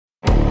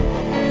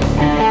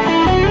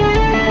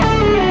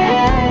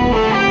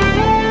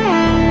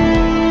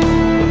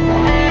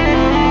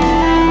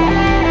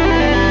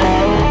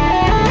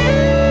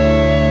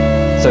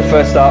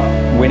first up,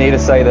 we need to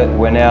say that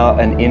we're now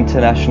an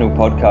international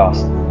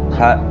podcast.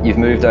 Pat, you've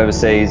moved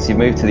overseas, you've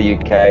moved to the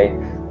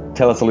UK.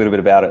 Tell us a little bit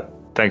about it.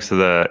 Thanks for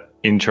the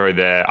intro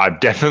there. I'm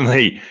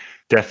definitely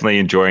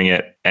enjoying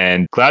it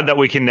and glad that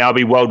we can now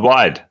be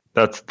worldwide.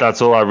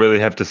 That's all I really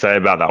have to say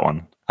about that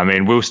one. I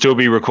mean, we'll still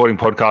be recording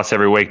podcasts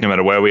every week, no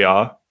matter where we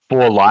are,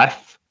 for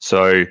life.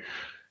 So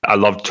I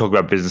love to talk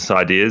about business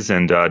ideas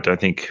and I don't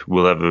think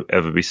we'll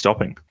ever be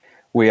stopping.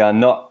 We are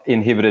not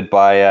inhibited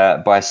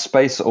by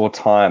space or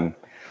time.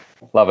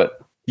 Love it.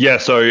 Yeah,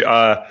 so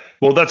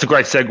well, that's a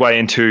great segue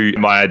into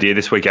my idea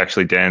this week,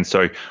 actually, Dan.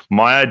 So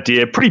my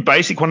idea, pretty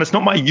basic one. It's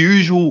not my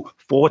usual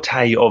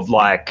forte of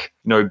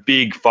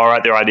big far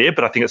out there idea,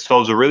 but I think it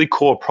solves a really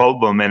core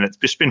problem, and it's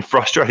just been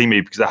frustrating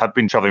me because I have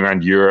been traveling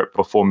around Europe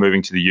before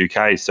moving to the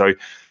UK. So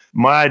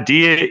my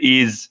idea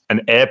is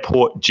an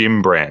airport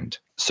gym brand.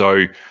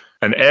 So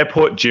an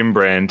airport gym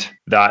brand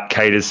that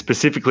caters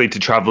specifically to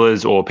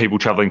travelers or people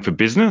traveling for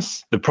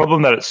business. The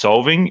problem that it's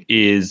solving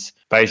is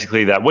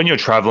basically that when you're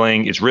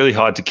traveling, it's really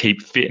hard to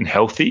keep fit and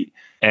healthy.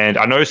 And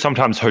I know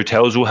sometimes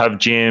hotels will have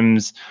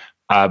gyms,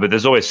 but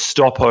there's always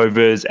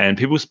stopovers and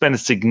people spend a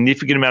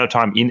significant amount of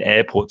time in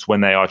airports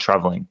when they are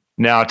traveling.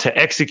 Now, to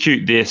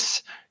execute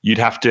this, you'd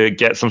have to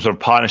get some sort of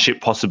partnership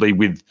possibly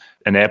with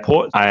an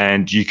airport,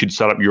 and you could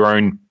set up your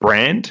own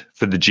brand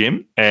for the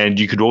gym. And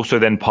you could also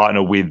then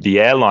partner with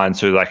the airline,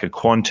 so like a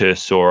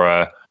Qantas or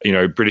a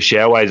British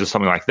Airways or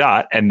something like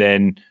that, and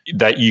then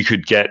that you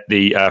could get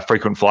the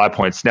frequent flyer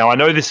points. Now, I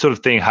know this sort of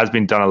thing has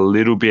been done a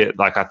little bit.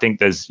 Like I think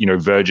there's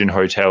Virgin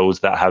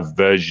hotels that have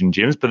Virgin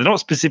gyms, but they're not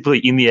specifically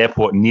in the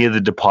airport near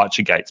the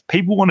departure gates.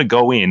 People want to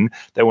go in,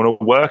 they want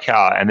to work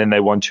out, and then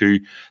they want to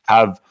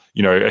have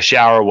a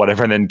shower or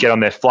whatever, and then get on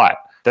their flight.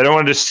 They don't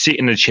want to just sit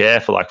in a chair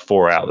for like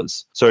 4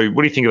 hours. So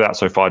what do you think of that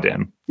so far,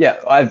 Dan? Yeah,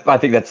 I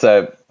think it's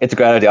a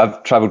great idea.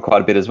 I've traveled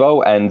quite a bit as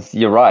well. And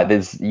you're right.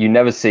 You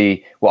never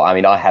see,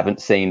 I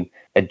haven't seen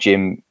a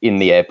gym in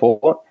the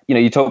airport.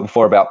 You talked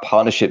before about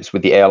partnerships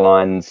with the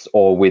airlines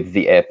or with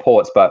the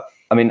airports, but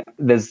I mean,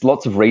 there's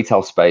lots of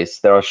retail space.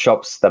 There are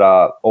shops that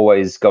are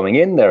always going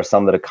in. There are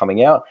some that are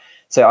coming out.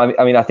 So,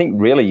 I think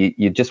really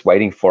you're just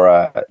waiting for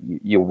a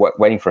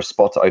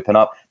spot to open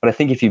up. But I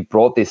think if you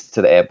brought this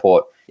to the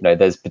airport,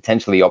 there's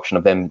potentially the option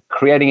of them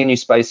creating a new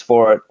space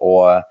for it,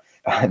 or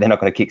they're not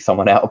going to kick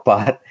someone out.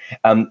 But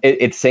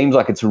it seems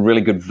like it's a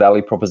really good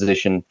value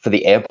proposition for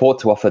the airport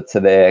to offer to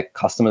their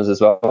customers as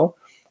well.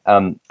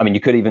 You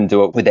could even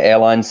do it with the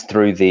airlines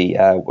through the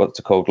what's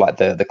it called, like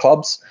the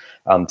clubs.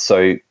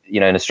 So,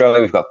 in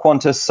Australia, we've got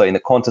Qantas. So in the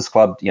Qantas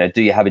club,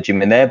 do you have a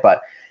gym in there?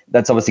 But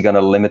that's obviously going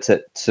to limit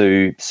it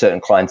to certain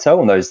clientele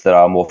and those that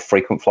are more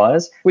frequent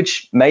flyers,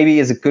 which maybe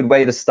is a good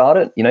way to start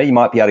it. You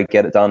might be able to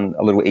get it done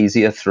a little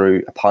easier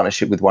through a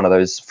partnership with one of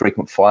those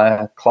frequent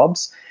flyer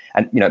clubs.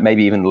 And,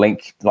 maybe even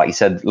link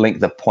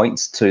the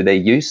points to their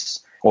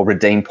use, or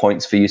redeem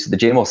points for use of the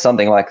gym or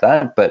something like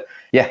that. But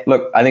yeah,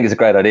 look, I think it's a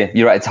great idea.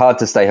 You're right. It's hard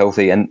to stay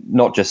healthy, and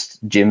not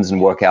just gyms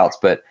and workouts,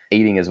 but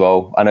eating as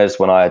well. I noticed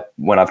when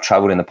I've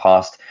traveled in the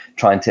past,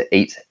 trying to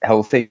eat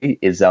healthy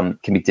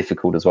can be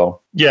difficult as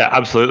well. Yeah,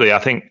 absolutely. I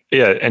think,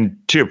 and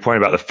to your point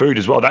about the food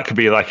as well, that could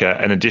be like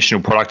an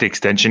additional product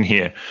extension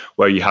here,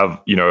 where you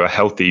have, a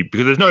healthy,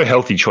 because there's no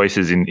healthy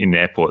choices in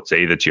airports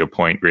either, to your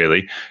point,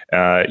 really.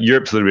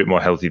 Europe's a little bit more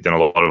healthy than a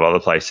lot of other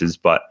places,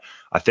 but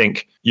I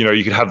think,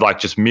 you could have like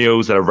just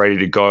meals that are ready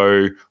to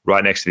go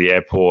right next to the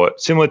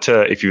airport, similar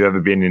to if you've ever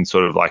been in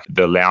sort of like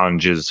the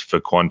lounges for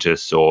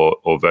Qantas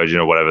or Virgin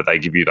or whatever. They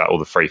give you all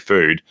the free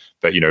food,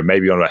 but,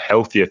 maybe on a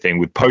healthier thing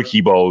with poke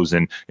bowls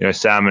and,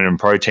 salmon and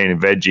protein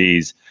and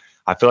veggies.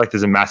 I feel like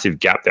there's a massive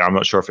gap there. I'm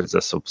not sure if it's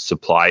a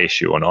supply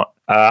issue or not.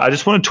 I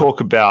just want to talk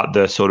about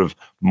the sort of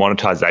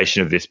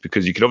monetization of this,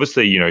 because you could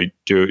obviously,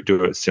 do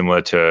it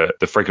similar to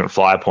the frequent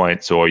flyer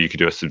points, or you could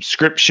do a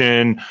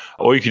subscription,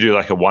 or you could do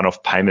like a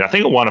one-off payment. I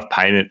think a one-off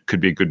payment could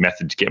be a good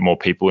method to get more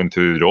people in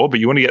through the door, but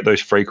you want to get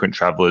those frequent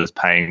travelers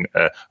paying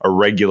a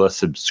regular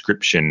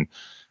subscription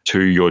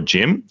to your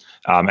gym.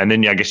 And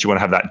then I guess you want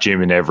to have that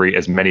gym in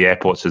as many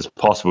airports as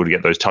possible to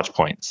get those touch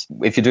points.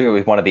 If you do it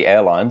with one of the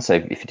airlines, so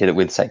if you did it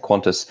with, say,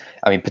 Qantas,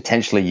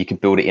 potentially you could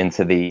build it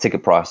into the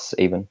ticket price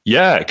even.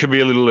 Yeah, it could be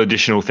a little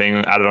additional thing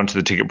added onto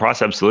the ticket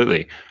price.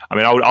 Absolutely.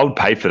 I would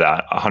pay for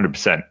that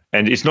 100%.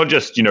 And it's not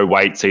just,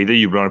 weights either.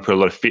 You want to put a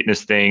lot of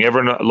fitness thing. A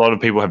lot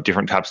of people have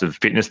different types of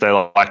fitness they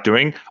like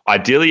doing.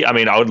 Ideally,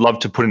 I would love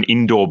to put an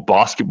indoor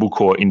basketball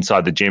court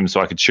inside the gym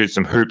so I could shoot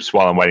some hoops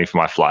while I'm waiting for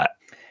my flight.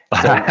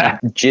 So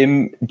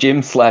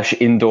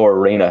gym/indoor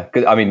arena.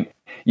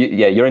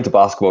 You're into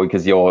basketball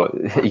because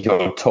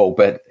you're tall,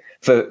 but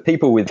for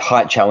people with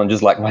height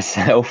challenges like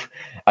myself,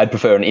 I'd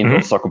prefer an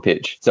indoor soccer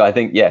pitch. So I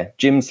think,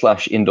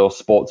 gym/indoor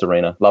sports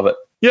arena. Love it.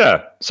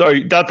 Yeah. So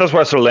that's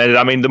where I sort of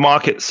landed. The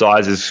market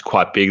size is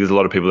quite big. There's a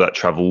lot of people that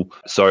travel.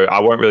 So I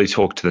won't really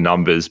talk to the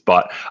numbers,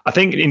 but I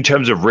think in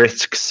terms of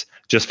risks,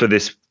 just for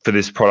this for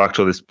this product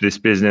or this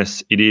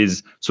business, it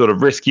is sort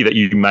of risky that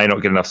you may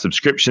not get enough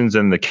subscriptions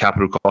and the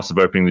capital cost of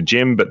opening the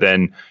gym. But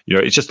then,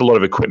 it's just a lot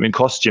of equipment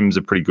costs. Gyms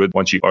are pretty good.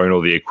 Once you own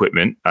all the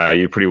equipment,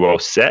 you're pretty well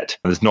set.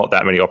 There's not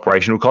that many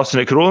operational costs.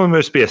 And it could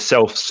almost be a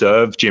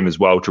self-serve gym as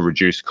well to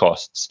reduce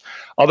costs.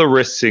 Other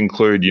risks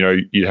include,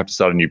 you'd have to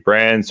start a new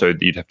brand. So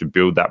you'd have to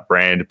build that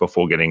brand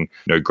before getting,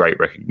 great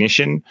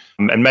recognition.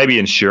 And maybe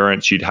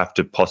insurance, you'd have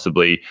to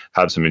possibly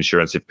have some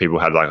insurance if people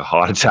had like a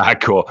heart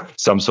attack or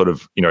some sort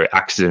of,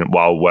 accident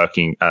while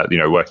working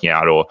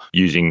out or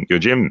using your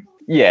gym.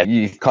 Yeah,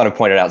 you've kind of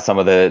pointed out some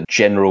of the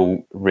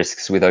general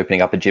risks with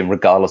opening up a gym,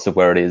 regardless of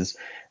where it is.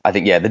 I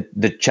think,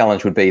 the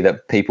challenge would be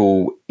that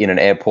people in an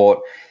airport,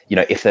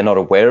 if they're not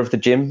aware of the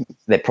gym,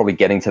 they're probably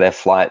getting to their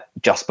flight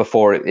just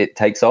before it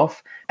takes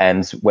off.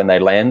 And when they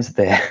land,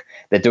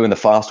 they're doing the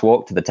fast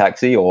walk to the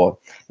taxi or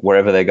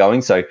wherever they're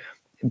going. So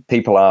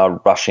people are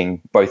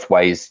rushing both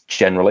ways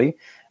generally.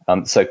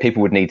 So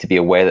people would need to be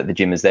aware that the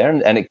gym is there.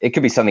 And it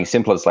could be something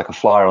simple as like a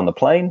flyer on the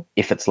plane.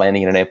 If it's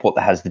landing in an airport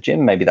that has the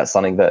gym, maybe that's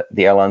something that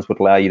the airlines would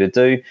allow you to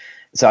do.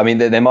 So, I mean,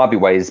 there might be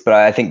ways, but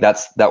I think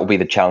that will be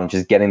the challenge,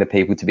 is getting the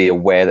people to be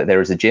aware that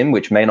there is a gym,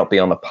 which may not be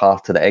on the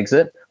path to the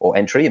exit or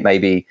entry. It may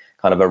be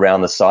kind of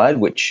around the side,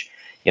 which,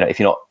 if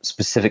you're not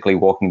specifically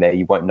walking there,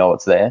 you won't know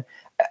it's there.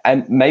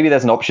 And maybe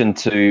there's an option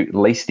to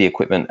lease the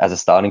equipment as a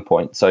starting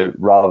point. So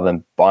rather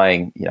than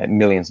buying,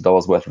 millions of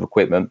dollars worth of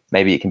equipment,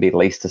 maybe it can be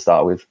leased to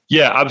start with.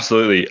 Yeah,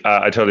 absolutely.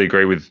 I totally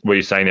agree with what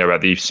you're saying there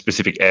about the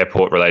specific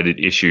airport related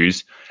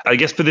issues. I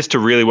guess for this to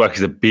really work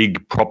as a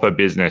big proper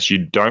business, you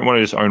don't want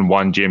to just own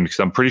one gym, because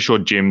I'm pretty sure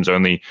gyms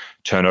only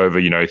turn over,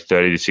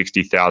 30 to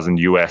 60,000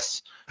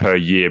 US per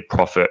year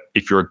profit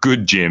if you're a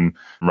good gym,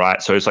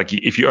 right? So it's like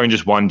if you own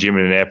just one gym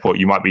in an airport,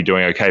 you might be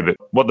doing okay. But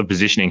what the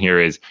positioning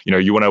here is,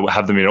 you want to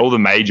have them in all the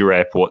major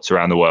airports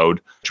around the world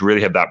to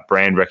really have that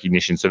brand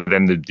recognition. So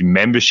then the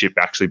membership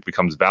actually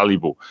becomes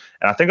valuable.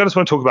 And I think I just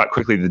want to talk about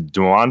quickly the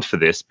demand for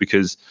this,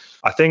 because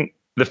I think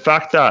the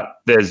fact that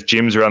there's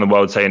gyms around the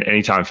world, say in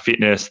Anytime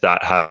Fitness,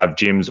 that have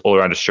gyms all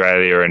around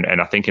Australia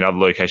and I think in other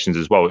locations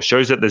as well, it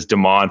shows that there's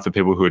demand for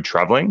people who are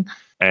traveling.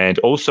 And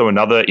also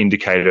another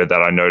indicator that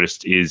I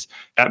noticed is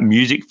at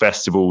music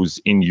festivals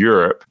in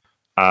Europe,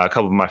 a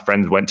couple of my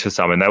friends went to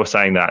some and they were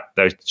saying that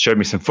they showed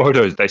me some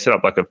photos. They set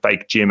up like a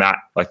fake gym at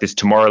like this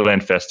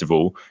Tomorrowland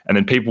festival, and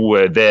then people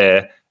were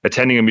there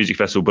attending a music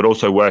festival, but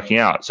also working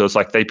out. So it's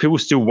like people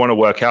still want to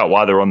work out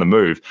while they're on the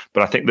move.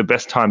 But I think the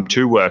best time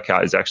to work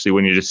out is actually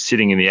when you're just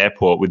sitting in the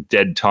airport with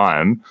dead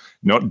time,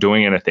 not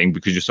doing anything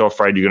because you're so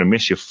afraid you're going to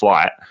miss your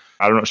flight.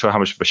 I'm not sure how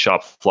much of a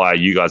sharp flyer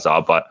you guys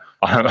are, but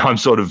I'm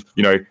sort of,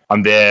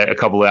 I'm there a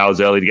couple of hours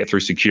early to get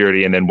through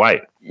security and then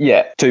wait.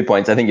 Yeah, 2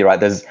 points. I think you're right.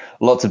 There's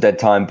lots of dead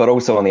time, but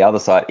also on the other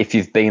side, if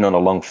you've been on a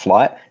long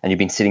flight and you've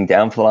been sitting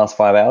down for the last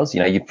 5 hours,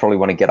 you probably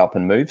want to get up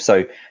and move.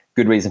 So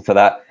good reason for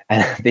that.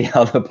 And the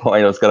other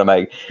point I was going to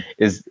make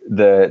is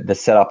the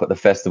setup at the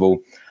festival.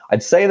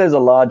 I'd say there's a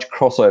large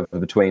crossover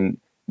between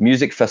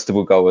music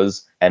festival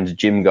goers and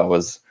gym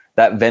goers.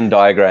 That Venn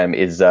diagram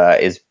is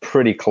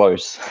pretty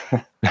close.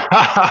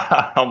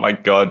 Oh my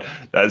God,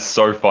 that's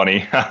so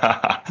funny.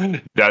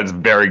 That's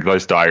very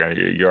close diagram.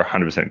 You're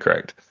 100%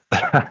 correct.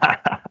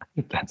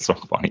 That's so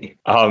funny.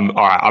 All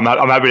right, I'm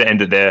happy to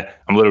end it there.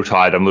 I'm a little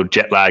tired. I'm a little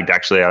jet lagged.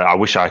 Actually, I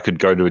wish I could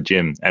go to a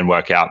gym and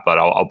work out, but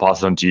I'll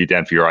pass it on to you,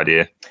 Dan, for your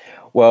idea.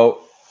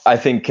 Well, I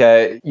think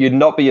you'd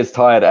not be as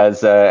tired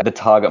as the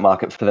target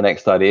market for the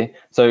next idea.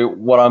 So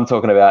what I'm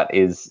talking about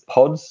is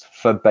pods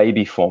for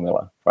baby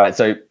formula, right?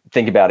 So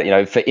think about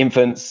it, for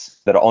infants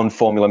that are on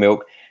formula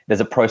milk, there's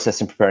a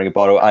process in preparing a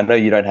bottle. I know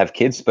you don't have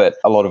kids, but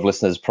a lot of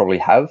listeners probably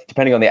have.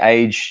 Depending on the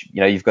age,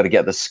 you've got to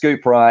get the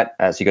scoop right.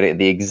 So you've got to get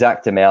the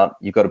exact amount.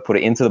 You've got to put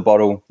it into the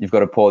bottle. You've got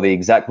to pour the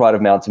exact right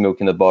amount of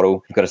milk in the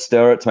bottle. You've got to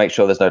stir it to make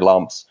sure there's no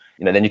lumps.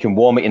 Then you can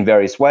warm it in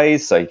various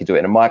ways. So you can do it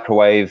in a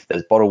microwave.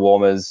 There's bottle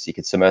warmers. You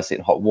could submerge it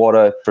in hot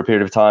water for a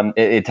period of time.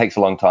 It takes a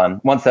long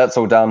time. Once that's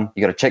all done,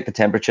 you got to check the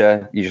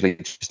temperature, usually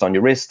just on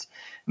your wrist.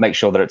 Make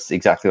sure that it's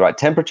exactly the right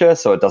temperature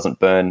so it doesn't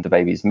burn the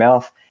baby's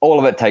mouth. All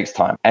of it takes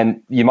time.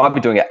 And you might be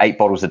doing it 8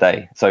 bottles a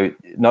day. So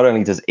not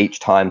only does each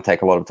time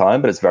take a lot of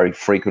time, but it's very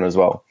frequent as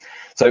well.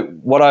 So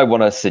what I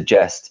want to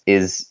suggest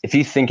is if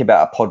you think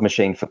about a pod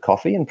machine for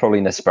coffee, and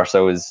probably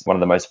Nespresso is one of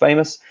the most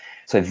famous,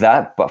 so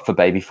that, but for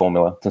baby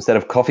formula. So instead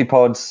of coffee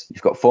pods,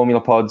 you've got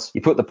formula pods.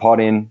 You put the pod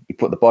in, you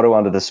put the bottle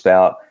under the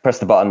spout, press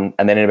the button,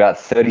 and then in about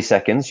 30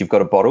 seconds, you've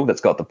got a bottle that's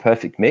got the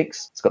perfect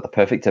mix, it's got the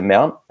perfect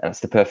amount, and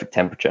it's the perfect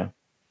temperature.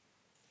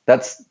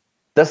 That's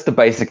the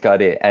basic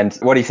idea. And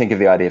what do you think of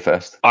the idea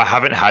first? I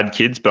haven't had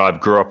kids, but I've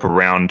grew up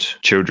around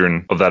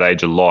children of that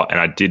age a lot.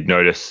 And I did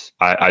notice,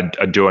 I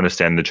do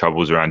understand the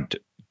troubles around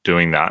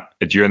doing that.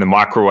 If you're in the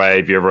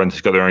microwave, everyone's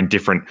got their own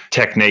different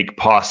technique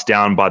passed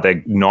down by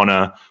their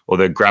nonna or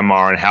their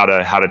grandma, and how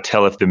to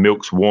tell if the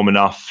milk's warm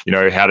enough,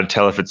 how to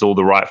tell if it's all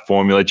the right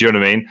formula. Do you know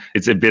what I mean?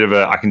 It's a bit of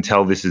I can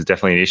tell this is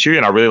definitely an issue,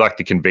 and I really like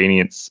the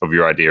convenience of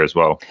your idea as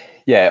well.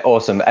 Yeah,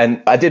 awesome.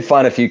 And I did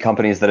find a few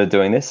companies that are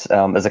doing this.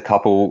 There's a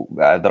couple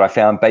that I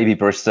found. Baby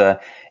Barista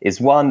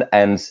is one,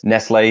 and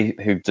Nestle,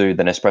 who do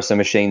the Nespresso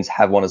machines,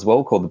 have one as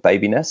well called the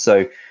Baby Nest.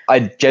 So I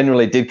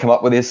generally did come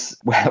up with this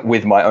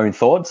with my own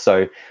thoughts.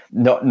 So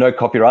no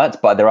copyrights,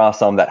 but there are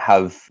some that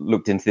have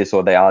looked into this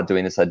or they are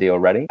doing this idea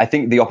already. I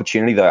think the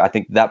opportunity, though, I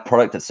think that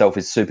product itself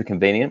is super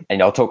convenient.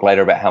 And I'll talk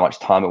later about how much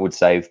time it would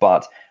save.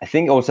 But I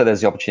think also there's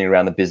the opportunity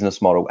around the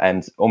business model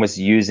and almost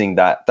using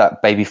that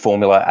baby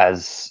formula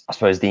as, I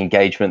suppose, the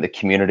engagement, the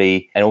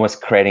community, and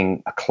almost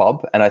creating a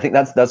club. And I think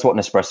that's what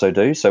Nespresso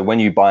do. So when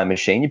you buy a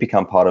machine, you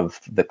become part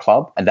of the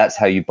club, and that's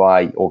how you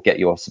buy or get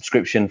your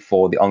subscription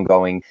for the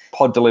ongoing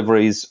pod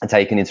deliveries, and how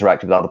you can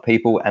interact with other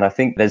people. And I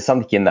think there's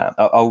something in that.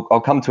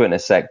 I'll come to it in a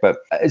sec, but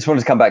I just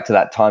wanted to come back to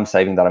that time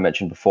saving that I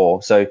mentioned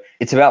before. So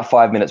it's about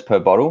 5 minutes per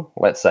bottle,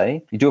 let's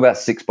say. You do about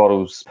 6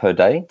 bottles per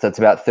day. So it's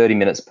about 30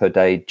 minutes per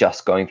day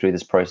just going through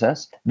this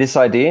process. This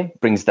idea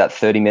brings that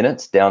 30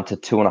 minutes down to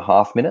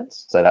 2.5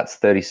 minutes. So that's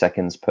 30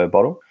 seconds per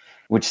bottle,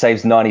 which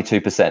saves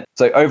 92%.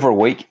 So over a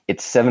week,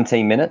 it's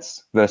 17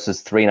 minutes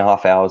versus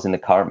 3.5 hours in the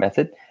current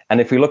method. And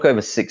if we look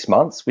over 6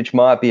 months, which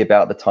might be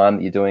about the time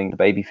that you're doing the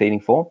baby feeding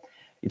for,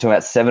 you're talking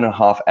about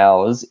 7.5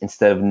 hours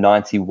instead of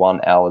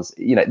 91 hours.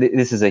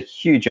 This is a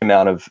huge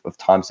amount of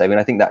time saving.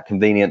 I think that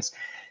convenience,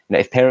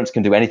 if parents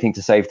can do anything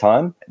to save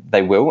time,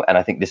 they will. And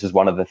I think this is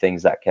one of the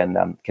things that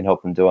can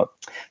help them do it.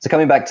 So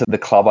coming back to the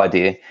club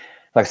idea,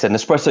 like I said,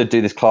 Nespresso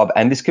do this club,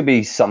 and this could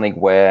be something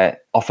where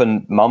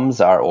often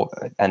mums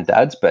and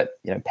dads, but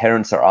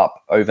parents are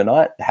up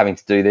overnight having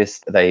to do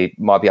this. They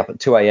might be up at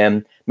 2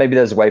 a.m. Maybe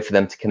there's a way for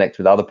them to connect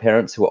with other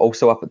parents who are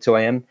also up at 2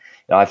 a.m.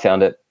 I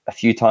found it a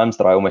few times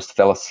that I almost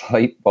fell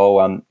asleep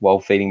while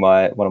feeding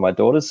one of my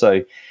daughters.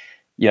 So,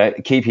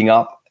 keeping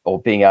up or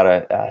being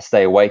able to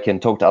stay awake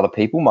and talk to other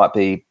people might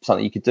be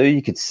something you could do.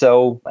 You could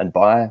sell and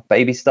buy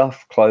baby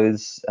stuff,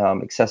 clothes,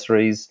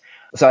 accessories.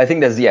 So I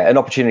think there's an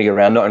opportunity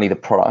around not only the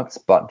products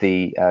but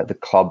the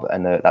club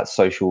and that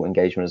social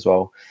engagement as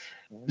well.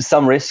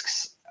 Some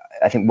risks.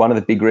 I think one of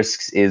the big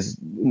risks is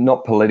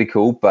not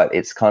political, but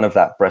it's kind of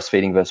that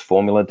breastfeeding versus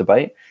formula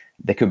debate.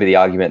 There could be the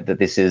argument that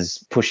this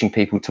is pushing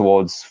people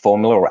towards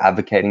formula or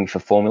advocating for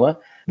formula.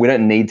 We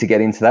don't need to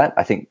get into that.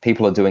 I think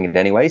people are doing it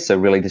anyway. So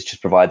really this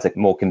just provides a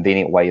more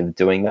convenient way of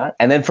doing that.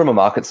 And then from a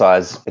market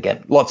size,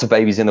 again, lots of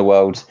babies in the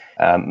world,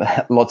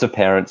 lots of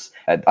parents.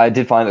 I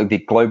did find that the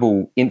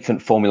global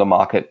infant formula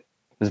market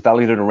was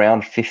valued at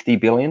around 50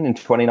 billion in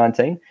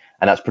 2019.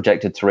 And that's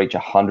projected to reach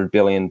 100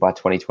 billion by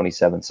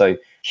 2027. So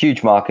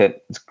huge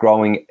market. It's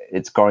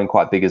growing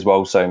quite big as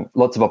well. So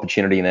lots of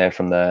opportunity in there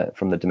from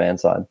the demand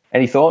side.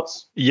 Any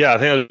thoughts? Yeah, I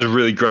think that's a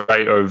really great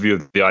overview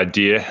of the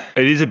idea.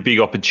 It is a big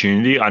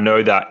opportunity. I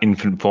know that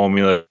infant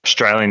formula,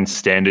 Australian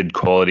standard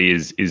quality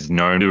is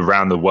known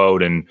around the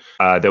world. And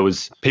there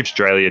was PIP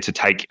Australia to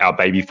take our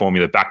baby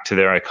formula back to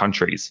their own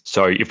countries.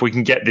 So if we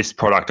can get this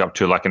product up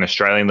to like an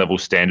Australian level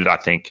standard, I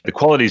think the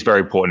quality is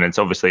very important. It's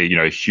obviously,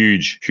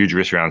 huge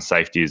risk around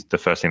safety is the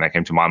first thing that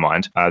came to my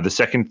mind. The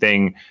second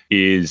thing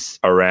is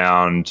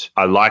around,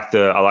 I like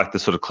the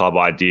sort of club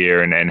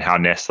idea and how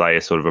Nestle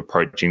is sort of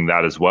approaching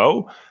that as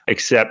well.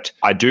 Except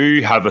I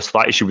do have a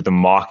slight issue with the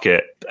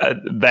market.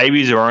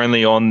 Babies are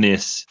only on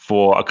this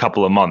for a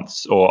couple of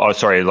months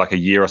like a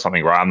year or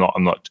something, right?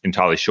 I'm not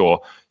entirely sure.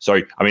 So,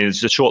 I mean,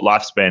 it's a short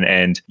lifespan,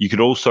 and you could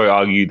also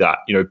argue that,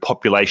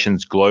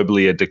 populations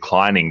globally are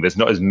declining. There's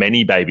not as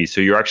many babies.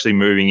 So you're actually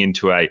moving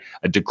into a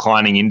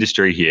declining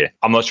industry here.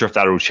 I'm not sure if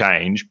that'll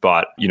change,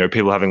 but,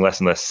 people having less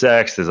and less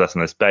sex, there's less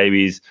and less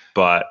babies.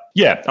 But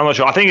yeah, I'm not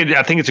sure. I think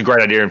it's a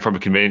great idea, and from a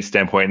convenience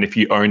standpoint, and if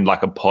you own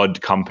like a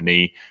pod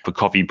company for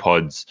coffee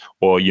pods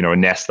or, a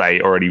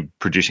Nestle already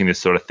producing this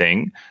sort of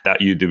thing, that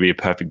would be a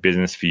perfect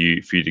business for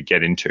you to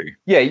get into.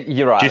 Yeah,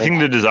 you're right. Do you think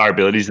the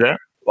desirability is there?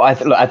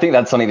 Well, I think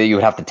that's something that you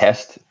would have to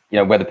test,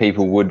 whether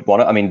people would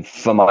want it. I mean,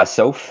 for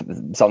myself,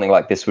 something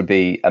like this would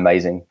be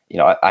amazing.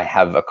 I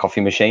have a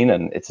coffee machine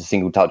and it's a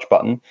single touch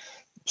button,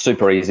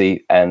 super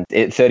easy. And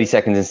 30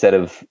 seconds instead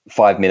of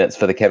 5 minutes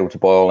for the kettle to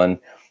boil and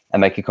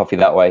make a coffee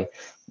that way.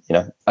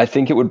 I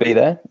think it would be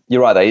there.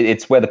 You're right, though.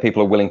 It's whether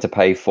people are willing to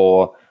pay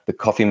for the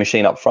coffee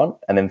machine up front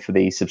and then for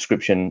the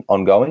subscription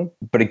ongoing.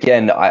 But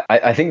again,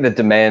 I think the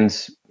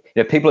demands,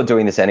 people are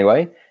doing this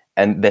anyway,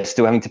 and they're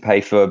still having to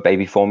pay for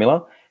baby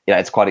formula.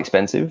 It's quite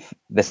expensive.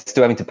 They're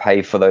still having to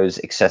pay for those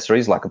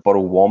accessories like a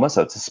bottle warmer.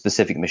 So it's a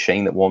specific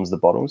machine that warms the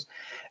bottles.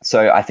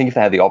 So I think if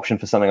they had the option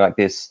for something like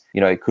this,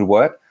 it could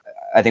work.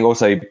 I think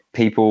also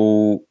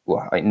people,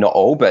 well, I mean, not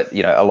all, but,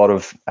 a lot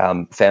of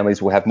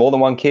families will have more than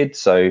one kid.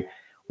 So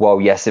while,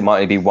 yes, it might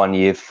only be 1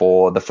 year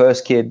for the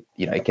first kid,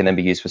 it can then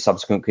be used for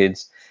subsequent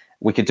kids.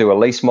 We could do a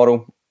lease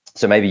model.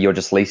 So maybe you're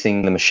just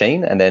leasing the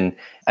machine, and then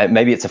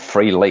maybe it's a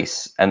free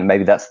lease, and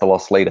maybe that's the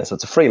loss leader. So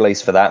it's a free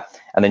lease for that,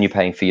 and then you're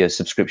paying for your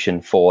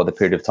subscription for the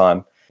period of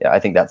time. Yeah,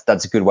 I think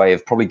that's a good way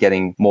of probably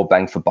getting more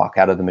bang for buck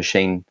out of the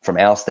machine from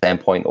our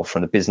standpoint or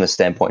from the business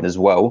standpoint as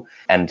well.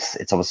 And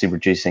it's obviously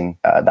reducing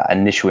that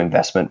initial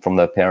investment from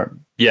the parent.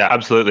 Yeah,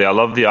 absolutely. I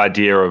love the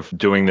idea of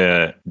doing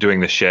the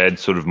shared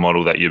sort of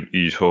model that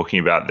you're talking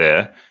about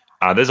there.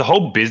 There's a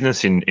whole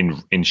business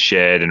in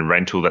shared and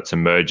rental that's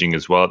emerging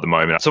as well at the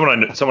moment.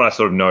 Someone I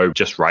sort of know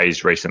just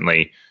raised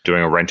recently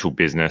doing a rental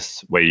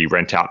business where you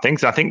rent out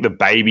things. I think the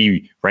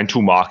baby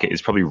rental market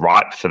is probably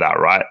ripe for that,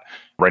 right?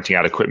 Renting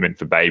out equipment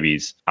for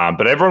babies.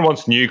 But everyone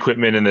wants new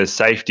equipment, and there's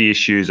safety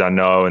issues, I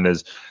know, and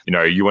there's,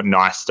 you want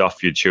nice stuff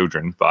for your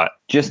children. But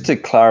just to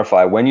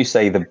clarify, when you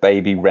say the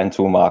baby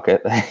rental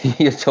market,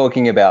 you're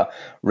talking about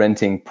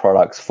renting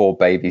products for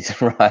babies,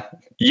 right?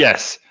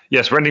 Yes,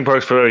 renting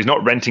products for babies,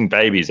 not renting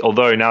babies.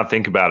 Although now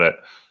think about it,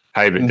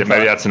 hey, but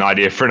maybe that's an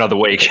idea for another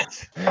week.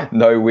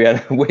 No, we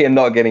are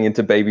not getting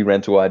into baby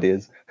rental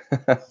ideas.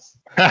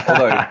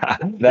 Although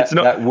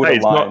that would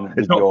align.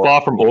 It's not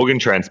far from organ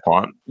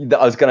transplant.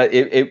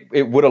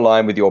 It would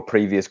align with your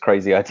previous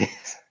crazy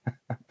ideas.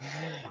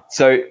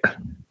 So,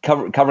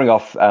 covering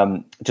off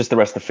just the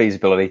rest of the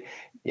feasibility.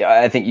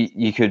 Yeah, I think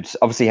you could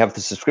obviously have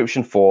the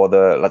subscription for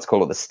let's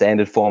call it the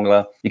standard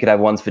formula. You could have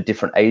ones for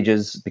different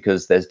ages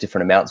because there's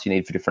different amounts you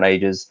need for different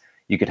ages.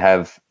 You could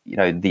have,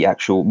 the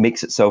actual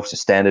mix itself, so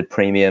standard,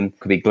 premium,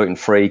 could be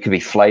gluten-free, could be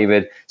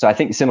flavored. So I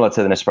think similar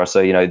to the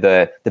Nespresso,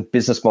 the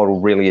business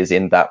model really is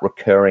in that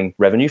recurring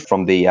revenue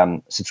from the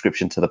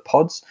subscription to the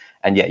pods.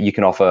 And yet you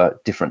can offer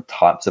different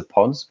types of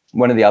pods.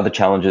 One of the other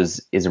challenges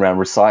is around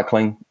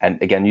recycling.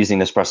 And again, using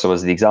Nespresso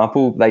as the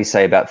example, they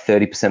say about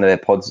 30% of their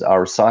pods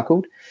are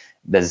recycled.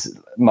 There's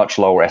much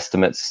lower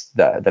estimates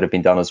that have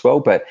been done as well.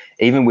 But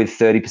even with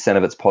 30%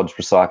 of its pods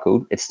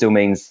recycled, it still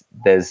means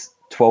there's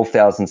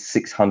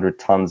 12,600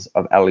 tons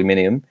of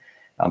aluminium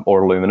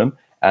or aluminum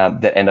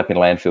that end up in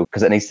landfill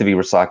because it needs to be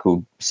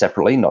recycled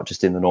separately, not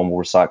just in the normal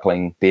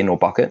recycling bin or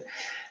bucket.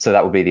 So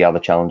that would be the other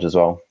challenge as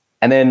well.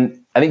 And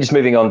then I think just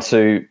moving on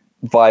to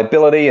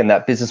viability and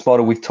that business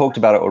model, we've talked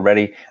about it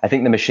already. I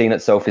think the machine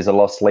itself is a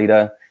loss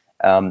leader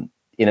in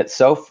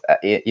itself,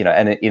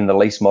 and in the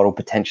lease model,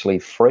 potentially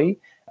free.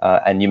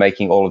 And you're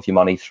making all of your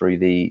money through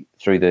the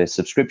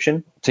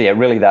subscription. So yeah,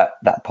 really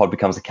that pod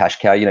becomes a cash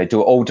cow.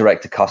 Do it all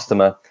direct to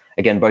customer.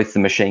 Again, both the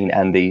machine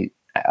and the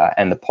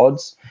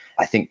pods.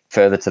 I think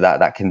further to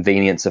that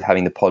convenience of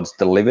having the pods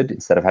delivered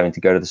instead of having to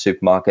go to the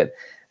supermarket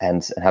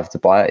and have to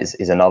buy it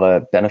is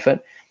another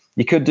benefit.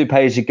 You could do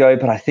pay as you go,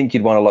 but I think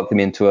you'd want to lock them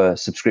into a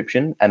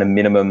subscription and a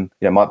minimum,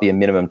 might be a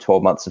minimum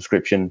 12-month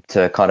subscription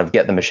to kind of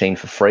get the machine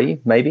for free,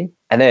 maybe.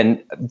 And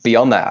then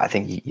beyond that, I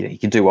think you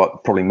can do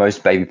what probably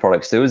most baby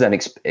products do is then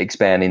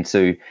expand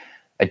into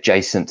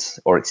adjacent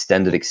or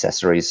extended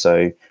accessories.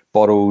 So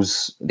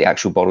bottles, the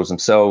actual bottles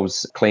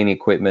themselves, cleaning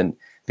equipment,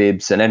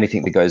 bibs, and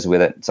anything that goes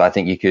with it. So I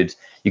think you could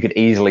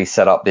easily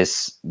set up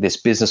this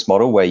business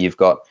model where you've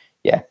got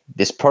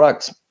this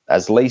product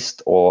as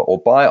leased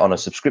or buy on a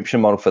subscription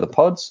model for the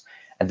pods,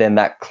 and then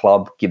that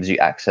club gives you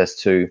access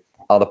to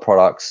other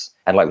products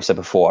and, like we said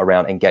before,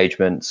 around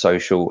engagement,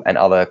 social, and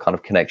other kind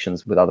of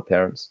connections with other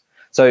parents.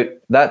 So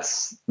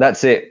that's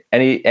it.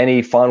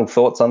 Any final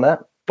thoughts on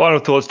that? Final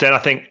thoughts, Dan. I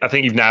think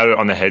you've nailed it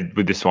on the head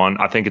with this one.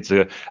 I think it's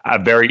a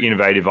very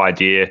innovative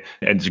idea,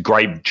 and it's a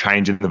great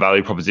change in the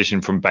value proposition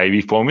from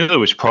baby formula,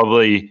 which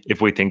probably, if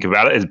we think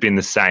about it, has been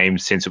the same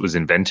since it was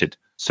invented.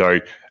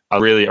 So I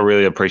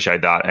really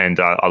appreciate that, and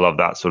I love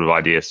that sort of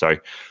idea. So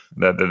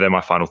they're my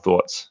final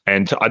thoughts.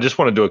 And I just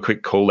want to do a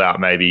quick call out,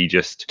 maybe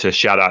just to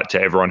shout out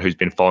to everyone who's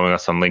been following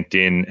us on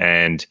LinkedIn,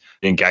 and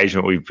the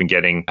engagement we've been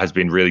getting has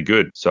been really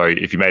good. So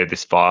if you made it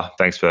this far,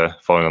 thanks for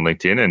following on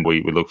LinkedIn, and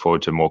we look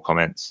forward to more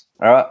comments.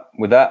 All right,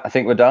 with that, I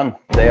think we're done.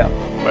 See ya.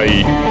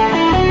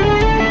 Bye.